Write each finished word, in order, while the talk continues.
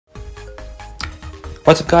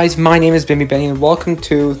What's up guys, my name is Bimbibenny and welcome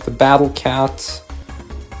to the Battle Cat,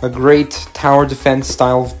 a great tower defense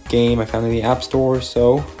style game I found in the App Store,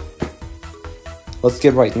 so let's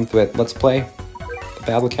get right into it. Let's play the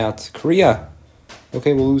Battle Cat Korea.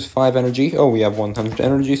 Okay, we'll lose 5 energy. Oh, we have 100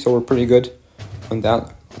 energy, so we're pretty good on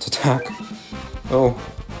that. Let's attack. Oh.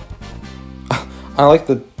 I like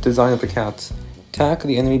the design of the cats. Attack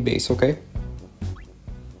the enemy base, okay.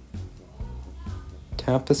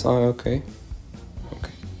 Tap this eye, okay.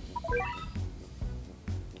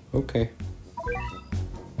 Okay.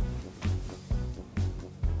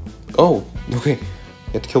 Oh, okay.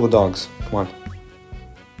 You have to kill the dogs. Come on.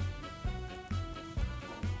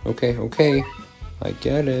 Okay, okay. I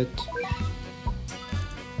get it.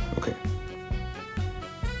 Okay.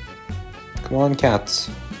 Come on, cats.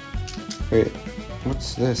 Wait,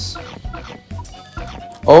 what's this?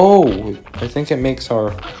 Oh, I think it makes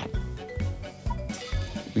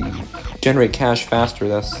we generate cash faster.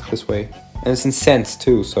 That's this way. And it's in cents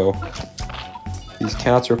too, so these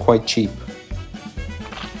cats are quite cheap.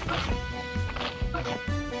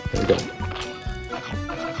 There we go.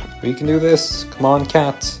 We can do this. Come on,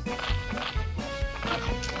 cats.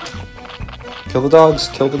 Kill the dogs.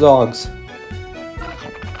 Kill the dogs.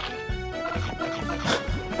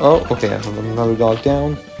 Oh, okay. I have another dog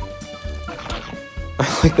down.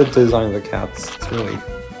 I like the design of the cats. It's really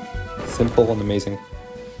simple and amazing.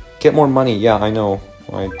 Get more money. Yeah, I know.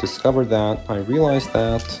 I discovered that. I realized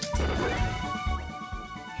that.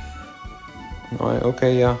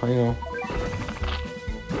 Okay, yeah, I know.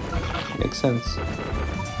 Makes sense.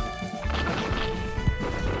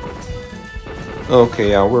 Okay,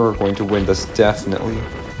 yeah, we're going to win this, definitely.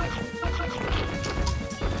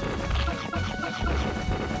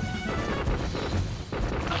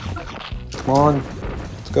 Come on.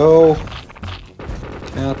 Let's go.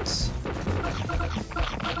 Cats.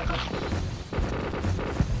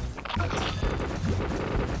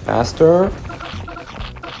 Faster.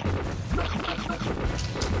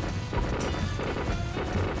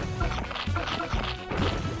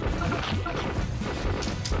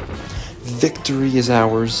 Victory is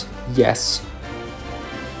ours. Yes.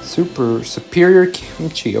 Superior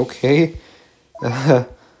kimchi. Okay.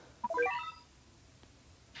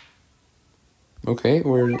 Okay,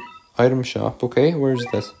 where's item shop? Okay, where's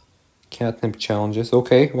this? Catnip challenges.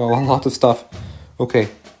 Okay, well, a lot of stuff. Okay.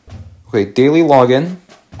 Okay, daily login.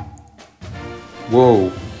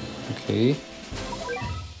 Whoa. Okay.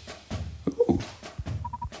 Ooh.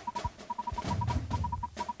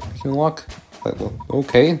 I can unlock that.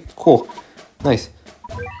 Okay, cool. Nice.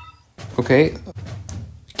 Okay.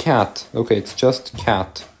 Cat. Okay, it's just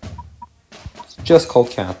cat. It's just called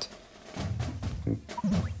cat.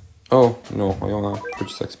 Oh, no, I don't know.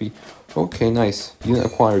 Purchase XP. Okay, nice. Unit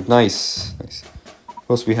acquired. Nice. Nice. What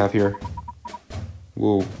else do we have here?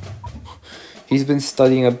 Whoa. He's been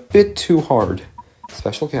studying a bit too hard.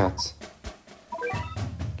 Special cats.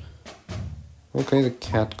 Okay, the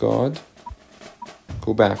cat god.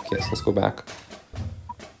 Go back. Yes, let's go back.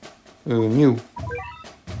 New.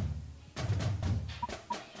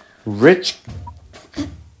 Rich.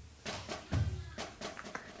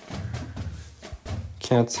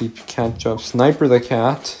 Cat see cat job. Sniper the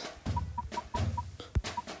cat.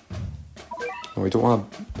 Oh, we don't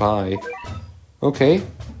want to buy. Okay.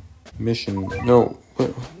 Mission. No.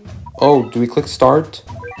 Oh, do we click start?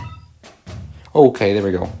 Okay, there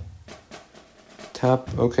we go. Tap.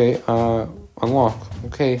 Okay. Unlock.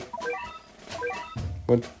 Okay.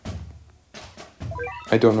 What?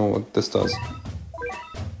 I don't know what this does.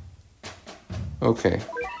 Okay.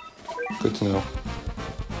 Good to know.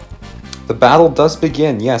 The battle does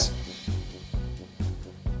begin. Yes.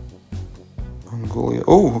 Mongolia.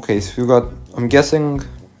 Oh, okay. So we got. I'm guessing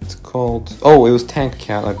it's called. Oh, it was Tank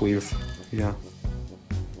Cat, I believe. Yeah.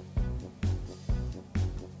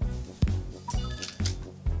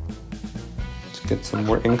 Get some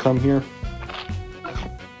more income here.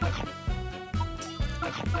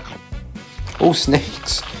 Oh,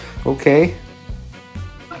 snakes. Okay.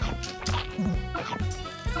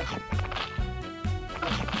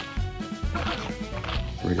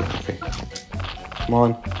 Okay. Come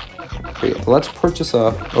on. Wait, let's purchase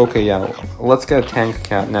a... Okay, yeah. Let's get a tank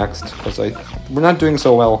cat next, because we're not doing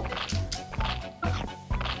so well.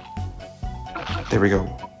 There we go.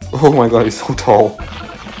 Oh my god, he's so tall.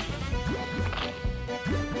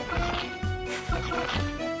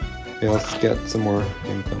 Okay, let's get some more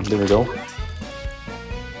income. There we go.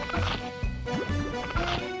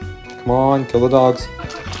 Come on, kill the dogs.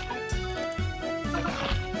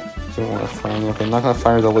 Don't want to fire. Okay, I'm not gonna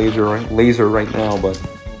fire the laser right now, but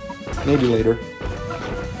maybe later.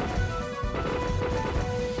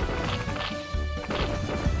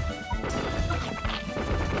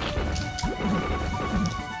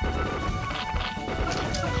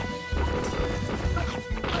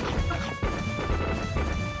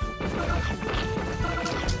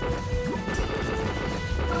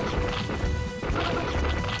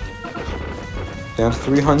 Down to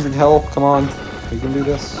 300 health, come on. We can do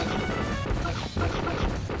this.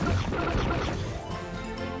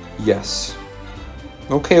 Yes.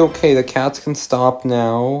 Okay, the cats can stop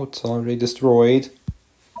now. It's already destroyed.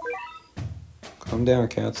 Calm down,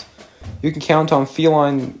 cats. You can count on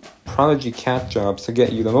feline prodigy cat jobs to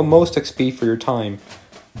get you the most XP for your time.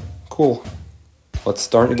 Cool. Let's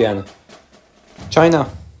start again.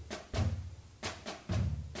 China.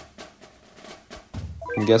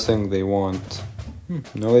 I'm guessing they want...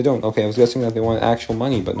 no, they don't. Okay, I was guessing that they want actual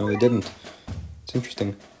money, but no, they didn't. It's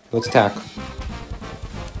interesting. Let's attack.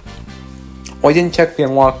 Oh, I didn't check if we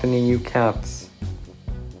unlocked any new cats.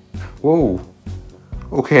 Whoa.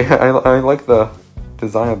 Okay, I like the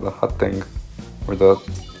design of the hut thing. Or the...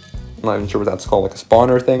 I'm not even sure what that's called. Like a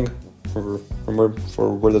spawner thing? For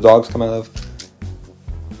where the dogs come out of.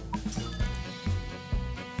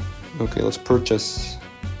 Okay, let's purchase...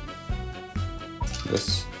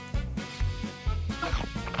 this.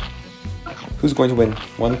 Who's going to win?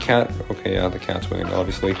 One cat? Okay, yeah, the cat's winning,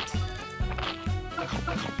 obviously.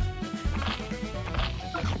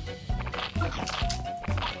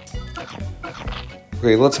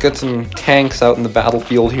 Okay, let's get some tanks out in the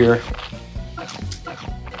battlefield here.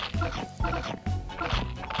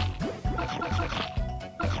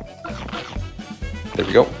 There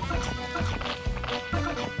we go.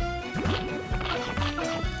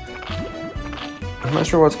 I'm not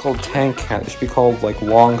sure what's called tank cat. It should be called like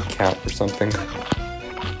long cat or something.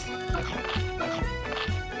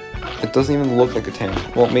 It doesn't even look like a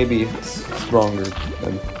tank. Well, maybe it's stronger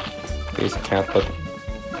than basic cat, but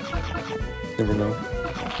never know.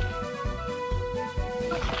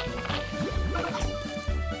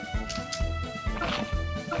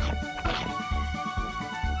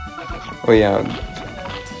 Oh yeah,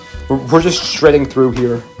 we're just shredding through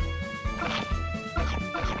here.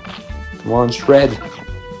 Come on, shred.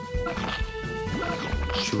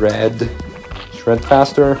 Shred. Shred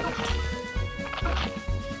faster.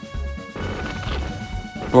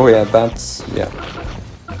 Oh yeah, that's... yeah.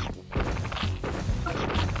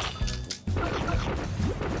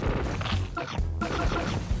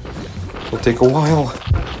 It'll take a while.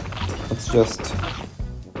 Let's just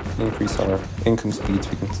increase our income speed so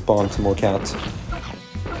we can spawn some more cats.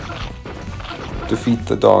 Defeat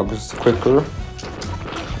the dogs quicker.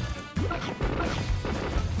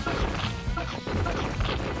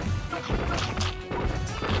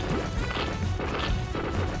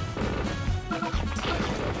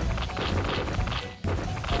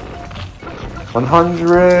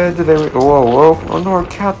 $100. There we. Whoa! Oh no, our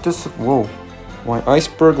cat just. Whoa! My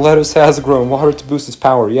iceberg lettuce has grown. Water to boost its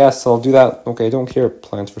power. Yes, I'll do that. Okay, I don't care.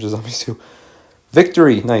 Plants vs Zombies 2.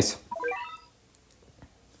 Victory. Nice.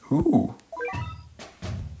 Ooh.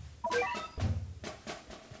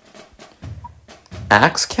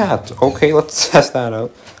 Axe cat. Okay, let's test that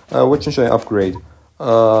out. Which one should I upgrade?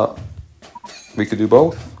 We could do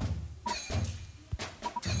both.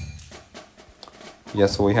 Yeah,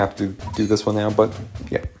 so we have to do this one now, but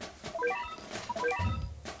yeah.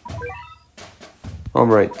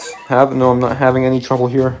 Alright. No, I'm not having any trouble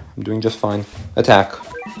here. I'm doing just fine. Attack.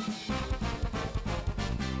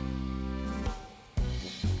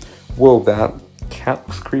 Whoa, that cat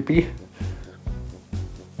looks creepy.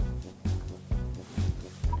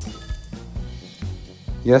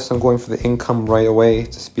 Yes, I'm going for the income right away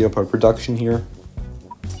to speed up our production here.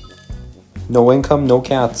 No income, no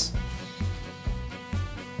cats.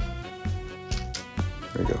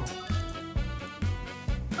 There we go.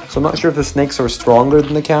 So I'm not sure if the snakes are stronger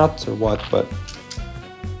than the cats or what, but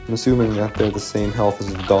I'm assuming that they're the same health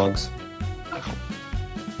as the dogs.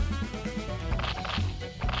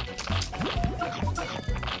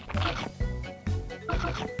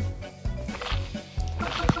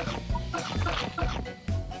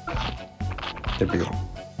 There we go.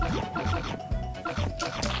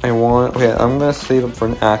 Okay, I'm gonna save up for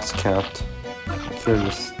an axe cat.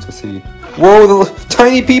 Curious to see. Whoa, the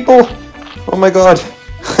tiny people! Oh my god.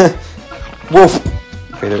 Wolf!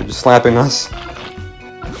 Okay, they're just slapping us.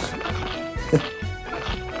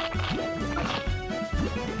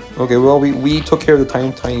 Okay, well, we took care of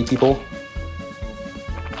the tiny people.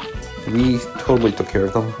 We totally took care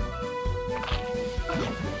of them.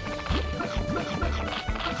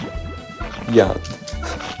 Yeah,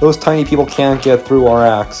 those tiny people can't get through our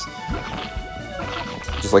axe.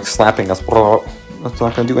 Just like slapping us. That's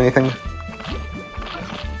not gonna do anything.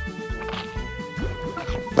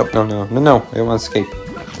 Nope, no, I don't want to escape.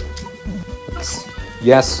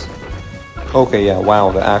 Yes. Okay, yeah,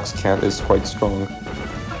 wow, the axe cat is quite strong.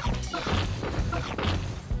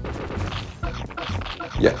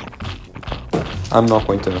 Yeah. I'm not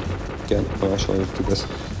going to get... Oh, actually, let's do this.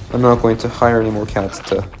 I'm not going to hire any more cats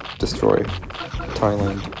to destroy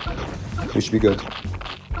Thailand. We should be good.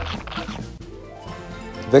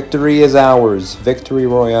 Victory is ours. Victory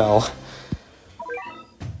Royale.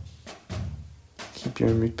 Keep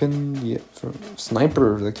your weapon. Yeah,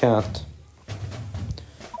 Sniper the cat.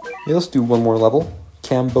 Yeah, let's do one more level.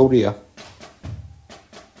 Cambodia.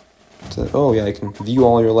 Oh yeah, I can view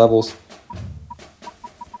all your levels.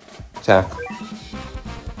 Attack.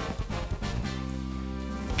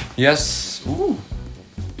 Yes. Ooh.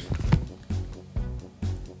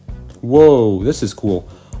 Whoa, this is cool.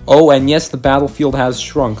 Oh, and yes, the battlefield has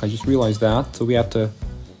shrunk. I just realized that, so we have to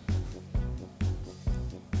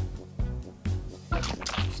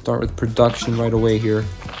start with production right away here.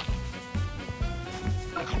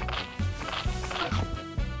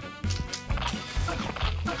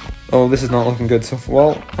 Oh, this is not looking good. So,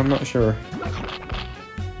 well, I'm not sure.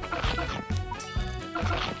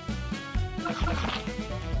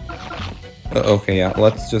 Okay, yeah,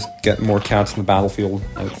 let's just get more cats in the battlefield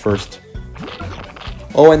first.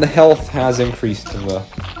 Oh, and the health has increased of the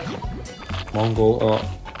Mongol,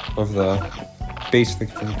 of the base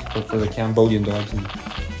for the Cambodian dogs and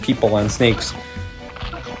people and snakes.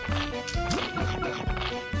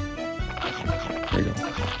 There you go.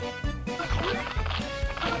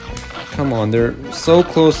 Come on, they're so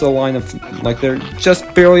close to the line of, like, they're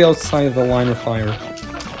just barely outside of the line of fire.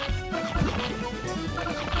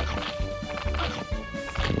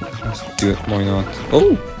 Okay, let's do it, why not?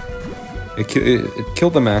 Oh! It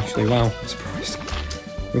killed them actually, wow, I'm surprised.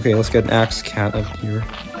 Okay, let's get an axe cat up here.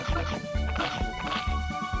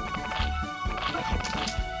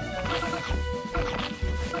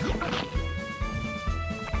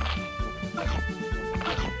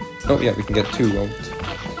 Oh yeah, we can get two out.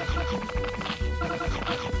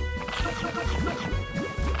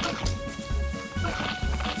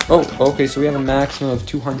 Oh, okay, so we have a maximum of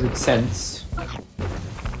 200 cents.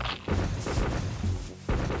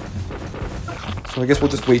 So I guess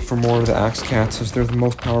we'll just wait for more of the axe cats, as they're the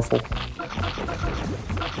most powerful.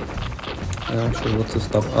 Actually, let's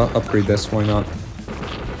just upgrade this, why not?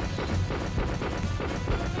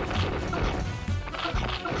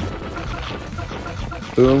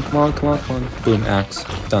 Boom, come on, come on, come on. Boom, axe.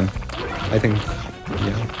 Done. I think,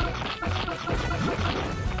 yeah.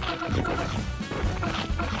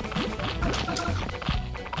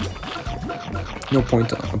 No point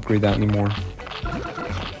to upgrade that anymore.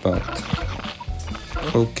 But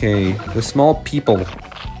okay, the small people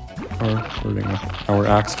are hurting our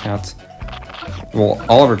axe cats. Well,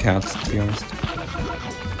 all of our cats, to be honest.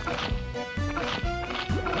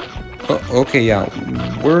 Oh, okay, yeah,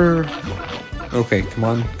 we're... Okay, come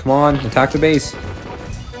on, attack the base.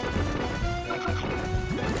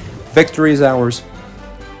 Victory is ours.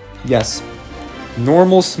 Yes.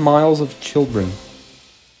 Normal smiles of children.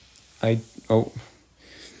 Oh.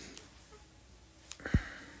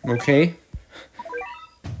 Okay.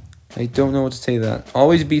 I don't know what to say to that.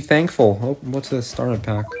 Always be thankful. Oh, what's the starter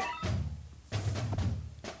pack?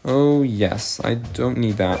 Oh, yes. I don't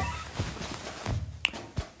need that.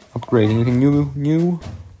 Upgrade. Anything new?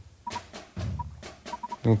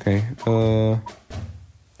 Okay. Yeah,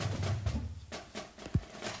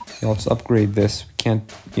 let's upgrade this. We can't...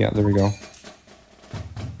 Yeah, there we go.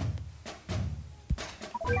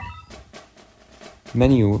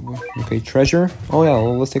 Menu. Okay, treasure. Oh yeah,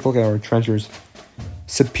 well, let's take a look at our treasures.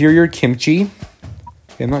 Superior kimchi.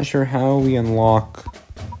 Okay, I'm not sure how we unlock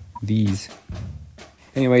these.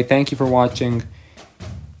 Anyway, thank you for watching.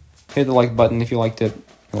 Hit the like button if you liked it.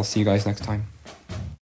 I'll see you guys next time.